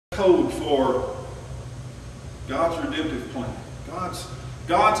code for God's redemptive plan.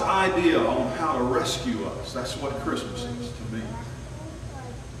 God's idea on how to rescue us. That's what Christmas is to me.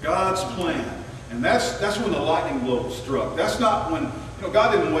 God's plan. And that's when the lightning bolt struck. That's not when,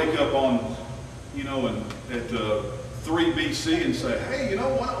 God didn't wake up on, at 3 BC and say, hey,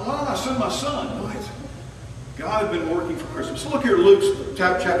 why don't I send my son? What? God had been working for Christmas. So look here, Luke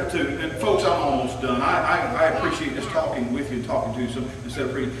chapter 2. And folks, I'm almost done. I appreciate just talking with you and talking to you instead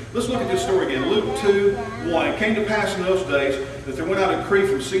of preaching. Let's look at this story again. Luke 2:1. It came to pass in those days that there went out a decree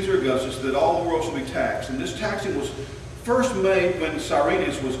from Caesar Augustus that all the world should be taxed. And this taxing was first made when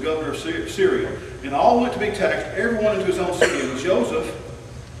Cyrenius was governor of Syria. And all went to be taxed, everyone into his own city. And Joseph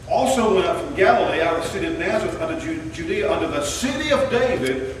also went up from Galilee out of the city of Nazareth unto Judea, unto the city of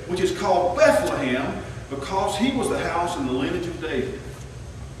David, which is called Bethlehem, because he was the house and the lineage of David.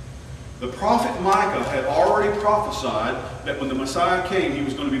 The prophet Micah had already prophesied that when the Messiah came, he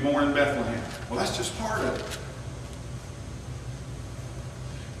was going to be born in Bethlehem. Well, that's just part of it.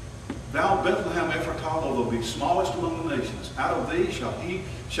 Thou Bethlehem Ephratah, though thou be smallest among the nations, out of thee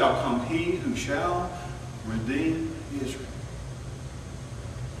shall come he who shall redeem Israel.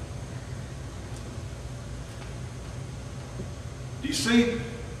 Do you see?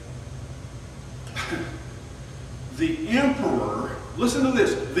 The emperor, listen to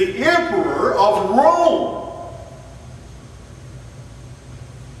this, the emperor of Rome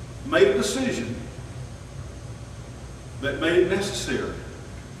made a decision that made it necessary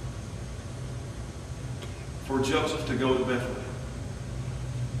for Joseph to go to Bethlehem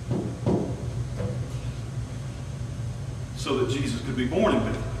so that Jesus could be born in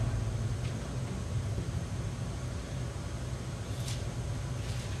Bethlehem.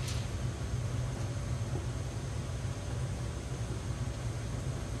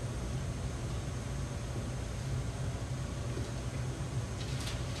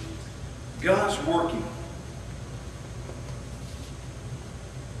 God's working.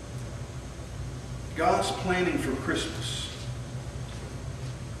 God's planning for Christmas.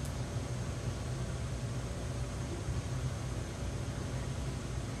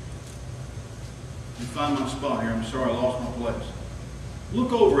 You find my spot here. I'm sorry, I lost my place.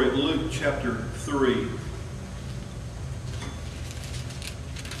 Look over at Luke chapter 3.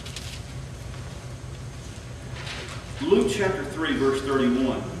 Luke chapter 3, verse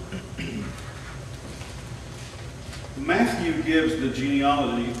 31. Matthew gives the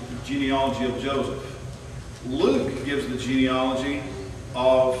genealogy of Joseph. Luke gives the genealogy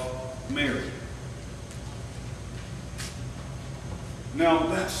of Mary. Now,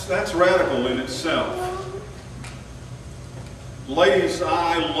 that's radical in itself. Ladies,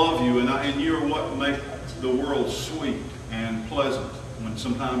 I love you, and you're what make the world sweet and pleasant when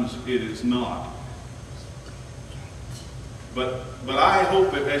sometimes it is not. But I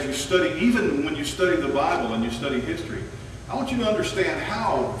hope that as you study, even when you study the Bible and you study history, I want you to understand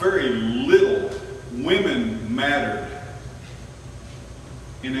how very little women mattered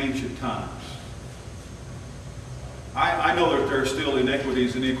in ancient times. I know that there are still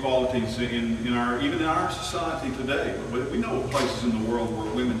inequities and inequalities even in our society today. But we know places in the world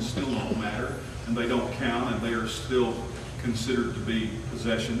where women still don't matter and they don't count and they are still considered to be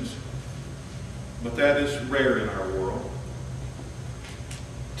possessions. But that is rare in our world.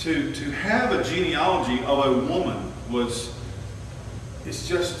 To have a genealogy of a woman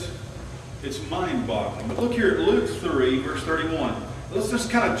it's mind-boggling. But look here at Luke 3, verse 31. Let's just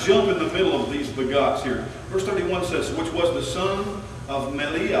kind of jump in the middle of these begots here. Verse 31 says, which was the son of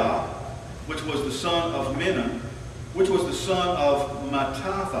Meliah, which was the son of Menon, which was the son of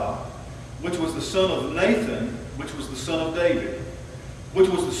Mattatha, which was the son of Nathan, which was the son of David, which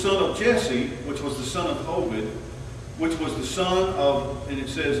was the son of Jesse, which was the son of Obed, which was the son of, and it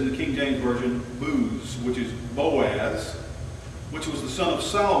says in the King James Version, Booz, which is Boaz, which was the son of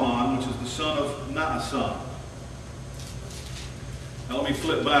Salmon, which is the son of Naasson. Now let me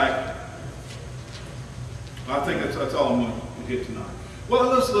flip back. I think that's all I'm going to hit tonight. Well,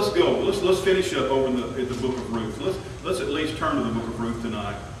 let's go. Let's finish up over at the book of Ruth. Let's at least turn to the book of Ruth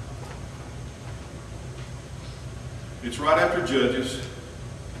tonight. It's right after Judges.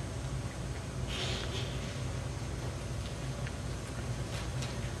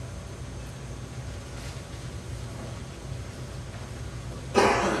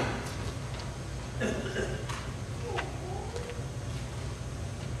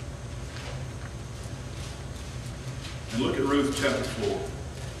 And look at Ruth chapter 4.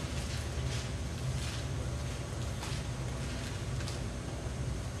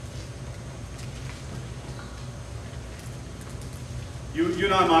 You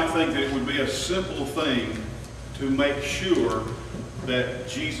and I might think that it would be a simple thing to make sure that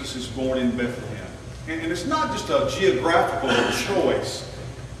Jesus is born in Bethlehem. And it's not just a geographical choice.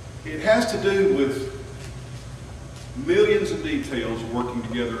 It has to do with millions of details working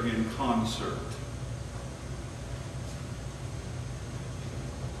together in concert.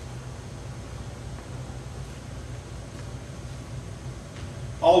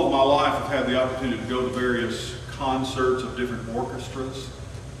 All of my life I've had the opportunity to go to various concerts of different orchestras.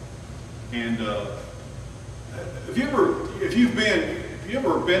 And have you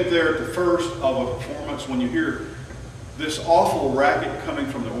ever been there at the first of a performance when you hear this awful racket coming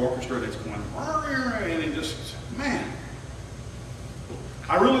from the orchestra that's going, and it just, man.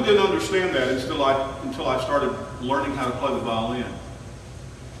 I really didn't understand that until I started learning how to play the violin.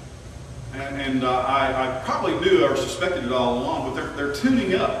 And I probably knew or suspected it all along, but they're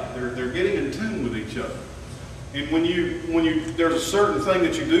tuning up. They're getting in tune with each other. And when there's a certain thing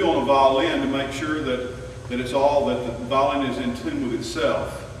that you do on a violin to make sure that it's all, that the violin is in tune with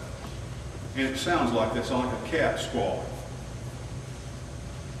itself. And it sounds like that's like a cat squawking.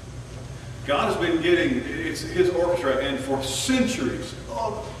 God has been getting, it's his orchestra, and for centuries,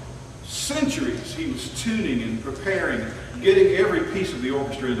 centuries, he was tuning and preparing, getting every piece of the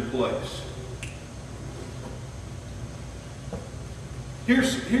orchestra into place.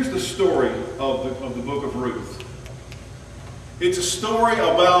 Here's the story of the book of Ruth. It's a story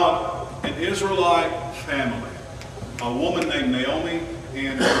about an Israelite family, a woman named Naomi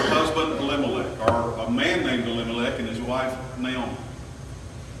and her husband Elimelech, or a man named Elimelech and his wife Naomi.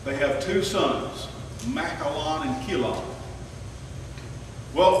 They have two sons, Mahlon and Chilion.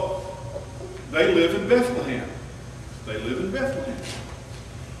 Well, they live in Bethlehem.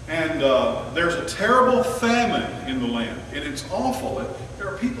 And there's a terrible famine in the land, and it's awful. There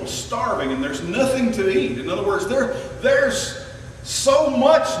are people starving, and there's nothing to eat. In other words, there's so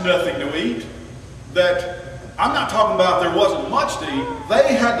much nothing to eat that I'm not talking about there wasn't much to eat.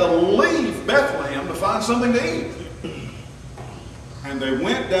 They had to leave Bethlehem to find something to eat. And they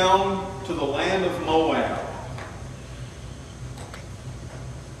went down to the land of Moab.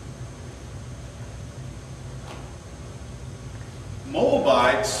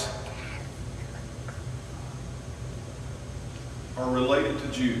 Moabites are related to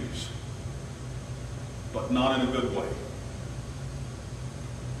Jews, but not in a good way.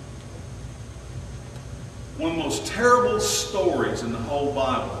 One of the most terrible stories in the whole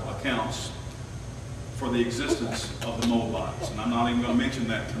Bible accounts for the existence of the Moabites. And I'm not even going to mention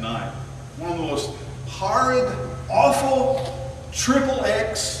that tonight. One of the most horrid, awful,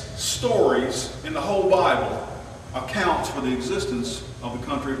 XXX stories in the whole Bible accounts for the existence of the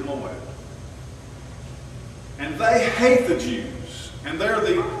country of Moab. And they hate the Jews. And they're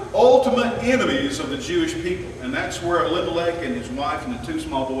the ultimate enemies of the Jewish people. And that's where Elimelech and his wife and the two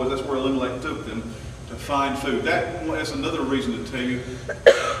small boys, that's where Elimelech took them to find food. That's another reason to tell you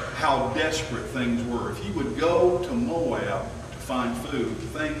how desperate things were. If you would go to Moab to find food,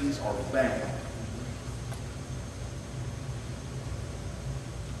 things are bad.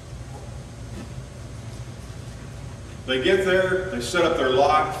 They get there, they set up their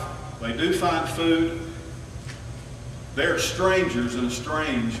life, they do find food. They're strangers in a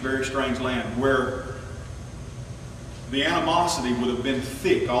strange, very strange land where the animosity would have been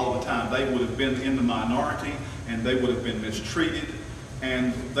thick all the time. They would have been in the minority, and they would have been mistreated,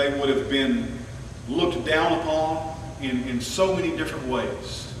 and they would have been looked down upon in so many different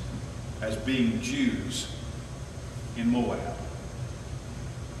ways as being Jews in Moab.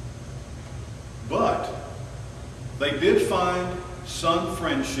 But they did find some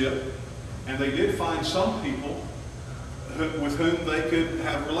friendship, and they did find some people with whom they could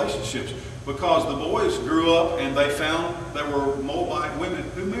have relationships, because the boys grew up and they found there were Moabite women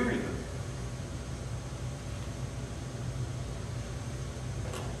who married them.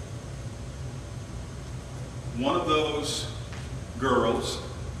 One of those girls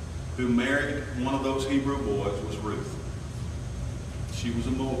who married one of those Hebrew boys was Ruth. She was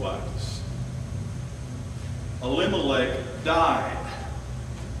a Moabitess. Elimelech died.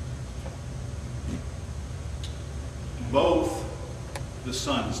 Both the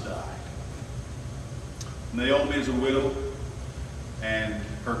sons died. Naomi is a widow, and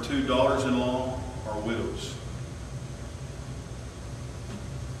her two daughters-in-law are widows.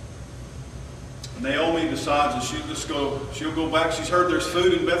 Naomi decides that she'll go back. She's heard there's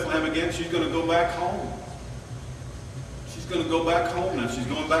food in Bethlehem again. She's going to go back home. She's going to go back home now. She's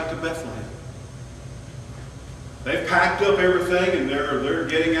going back to Bethlehem. They've packed up everything, and they're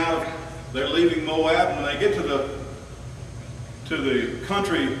getting out of. They're leaving Moab, and when they get to the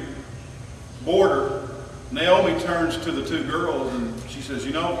country border, Naomi turns to the two girls and she says,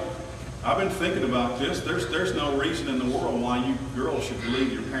 "You know, I've been thinking about this. There's no reason in the world why you girls should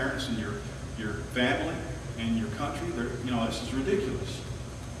leave your parents and your family and your country. This is ridiculous.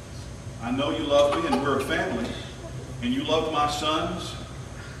 I know you love me and we're a family, and you love my sons,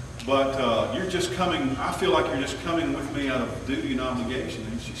 but you're just coming, I feel like you're just coming with me out of duty and obligation.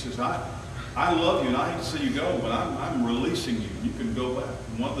 And she says, I love you and I hate to see you go, but I'm releasing you. You can go back.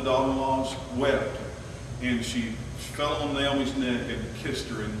 And one of the daughter-in-laws wept, and she fell on Naomi's neck and kissed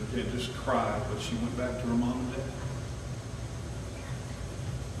her and just cried, but she went back to her mom and dad.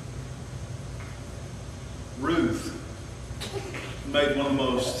 Ruth made one of the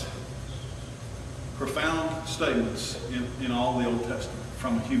most profound statements in all the Old Testament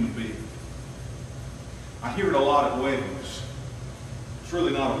from a human being. I hear it a lot at weddings. It's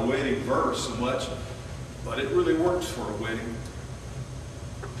really not a wedding verse so much, but it really works for a wedding.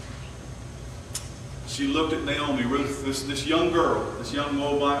 She looked at Naomi, Ruth, this young girl, this young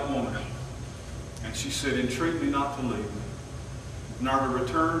Moabite woman, and she said, "Entreat me not to leave me, nor to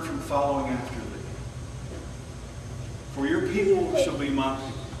return from following after thee. For your people shall be my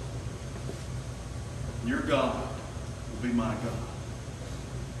people. Your God will be my God."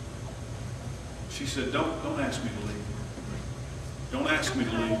 She said, don't ask me to leave you. Don't ask me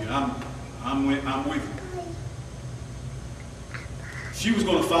to leave you. I'm with you. She was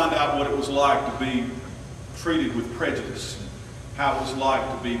going to find out what it was like to be treated with prejudice, and how it was like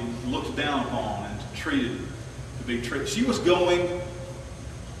to be looked down upon and to be treated. She was going,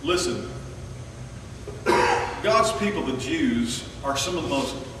 listen, God's people, the Jews, are some of the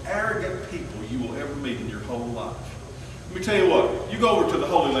most arrogant people you will ever meet in your whole life. Let me tell you what, you go over to the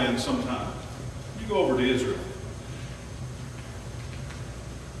Holy Land sometime. You go over to Israel.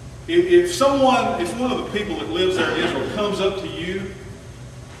 If one of the people that lives there in Israel comes up to you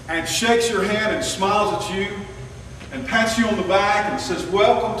and shakes your hand and smiles at you and pats you on the back and says,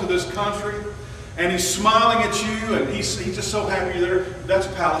 "Welcome to this country," and he's smiling at you and he's just so happy you're there, that's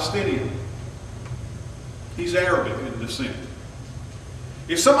a Palestinian. He's Arabic in descent.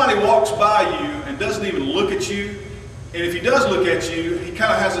 If somebody walks by you and doesn't even look at you, and if he does look at you, he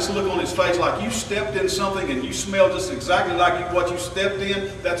kind of has this look on his face like you stepped in something and you smell just exactly like what you stepped in,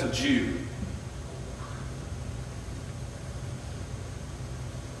 that's a Jew.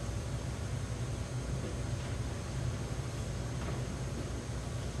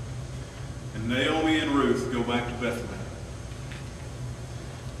 And Naomi and Ruth go back to Bethlehem.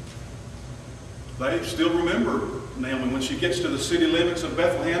 They still remember Naomi. When she gets to the city limits of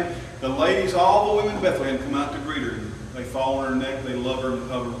Bethlehem, the ladies, all the women in Bethlehem come out to greet her. They fall on her neck, they love her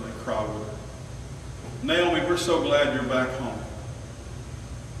and hug her, and they cry with her. "Naomi, we're so glad you're back home."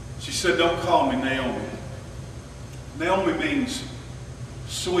 She said, "Don't call me Naomi." Naomi means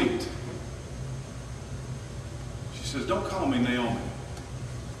sweet. She says, "Don't call me Naomi."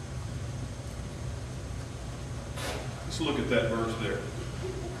 Let's look at that verse there.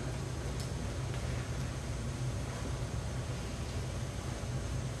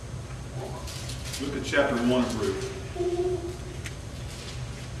 Look at chapter 1 of Ruth.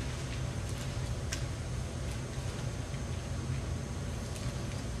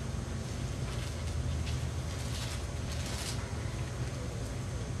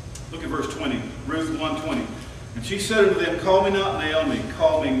 Look at verse 20. Ruth 1:20. "And she said unto them, Call me not Naomi,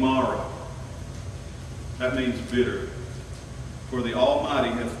 call me Mara." That means bitter. "For the Almighty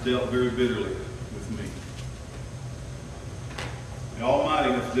hath dealt very bitterly with me." The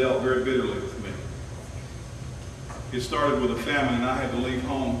Almighty hath dealt very bitterly with me. It started with a famine, and I had to leave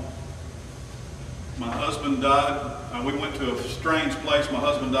home. My husband died. We went to a strange place. My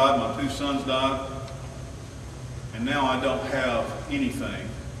husband died. My 2 sons died. And now I don't have anything.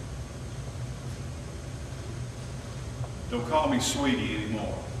 Don't call me sweetie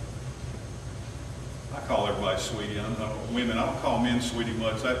anymore. I call everybody sweetie. I know women. I don't call men sweetie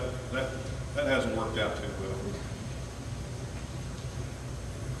much. That hasn't worked out too well.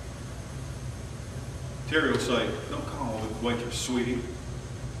 Terry will say, "Don't call the waitress sweetie."